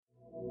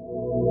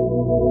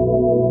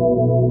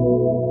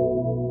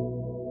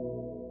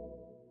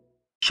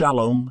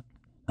Shalom,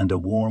 and a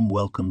warm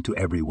welcome to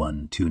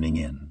everyone tuning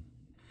in.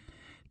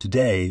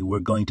 Today, we're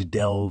going to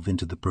delve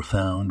into the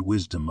profound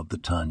wisdom of the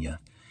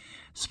Tanya,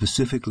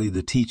 specifically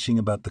the teaching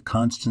about the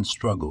constant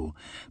struggle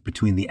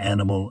between the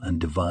animal and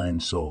divine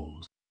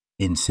souls.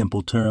 In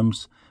simple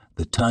terms,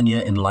 the Tanya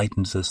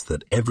enlightens us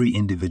that every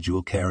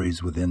individual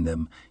carries within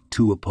them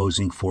two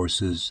opposing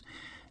forces,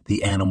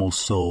 the animal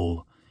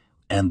soul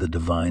and the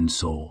divine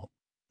soul.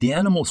 The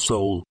animal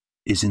soul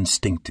is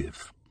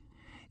instinctive.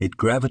 It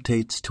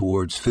gravitates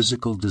towards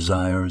physical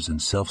desires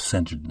and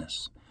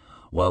self-centeredness,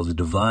 while the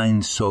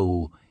divine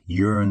soul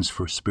yearns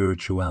for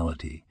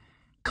spirituality,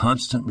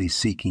 constantly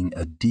seeking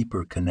a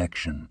deeper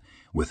connection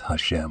with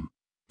Hashem.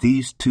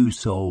 These two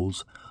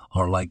souls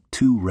are like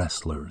two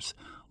wrestlers,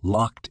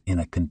 locked in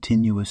a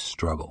continuous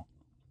struggle.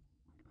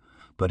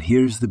 But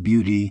here's the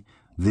beauty: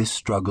 this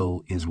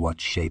struggle is what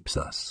shapes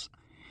us,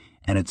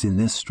 and it's in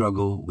this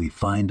struggle we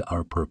find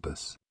our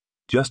purpose.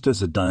 Just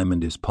as a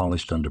diamond is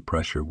polished under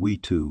pressure, we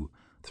too,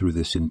 through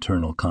this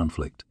internal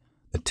conflict,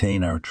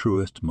 attain our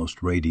truest,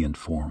 most radiant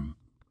form.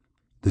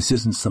 This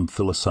isn't some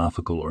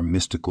philosophical or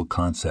mystical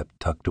concept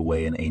tucked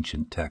away in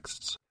ancient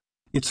texts.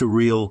 It's a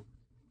real,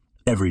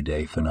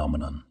 everyday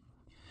phenomenon.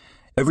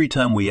 Every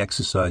time we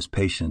exercise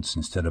patience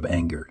instead of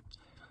anger,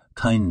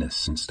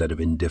 kindness instead of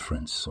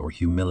indifference, or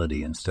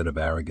humility instead of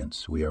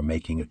arrogance, we are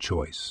making a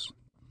choice.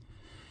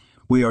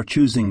 We are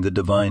choosing the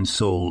divine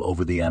soul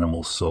over the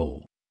animal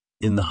soul.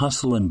 In the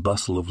hustle and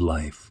bustle of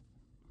life,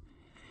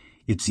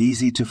 it's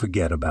easy to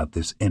forget about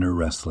this inner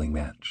wrestling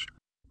match.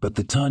 But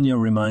the Tanya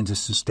reminds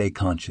us to stay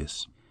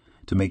conscious,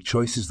 to make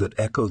choices that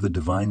echo the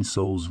divine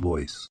soul's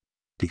voice,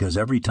 because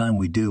every time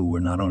we do, we're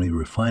not only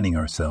refining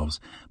ourselves,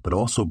 but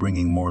also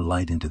bringing more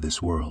light into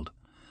this world.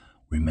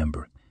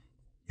 Remember,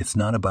 it's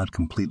not about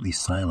completely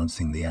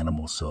silencing the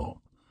animal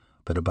soul,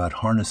 but about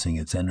harnessing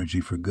its energy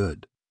for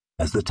good.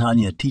 As the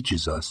Tanya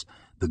teaches us,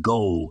 the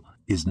goal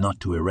is not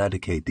to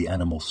eradicate the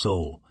animal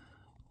soul,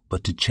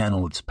 but to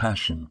channel its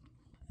passion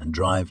and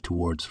drive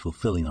towards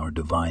fulfilling our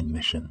divine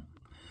mission.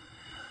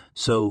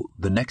 So,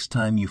 the next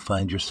time you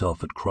find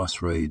yourself at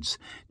crossroads,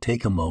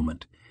 take a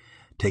moment,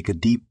 take a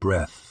deep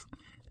breath,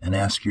 and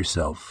ask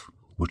yourself,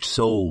 which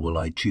soul will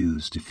I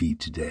choose to feed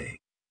today?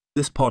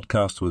 This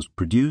podcast was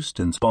produced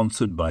and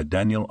sponsored by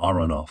Daniel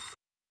Aronoff.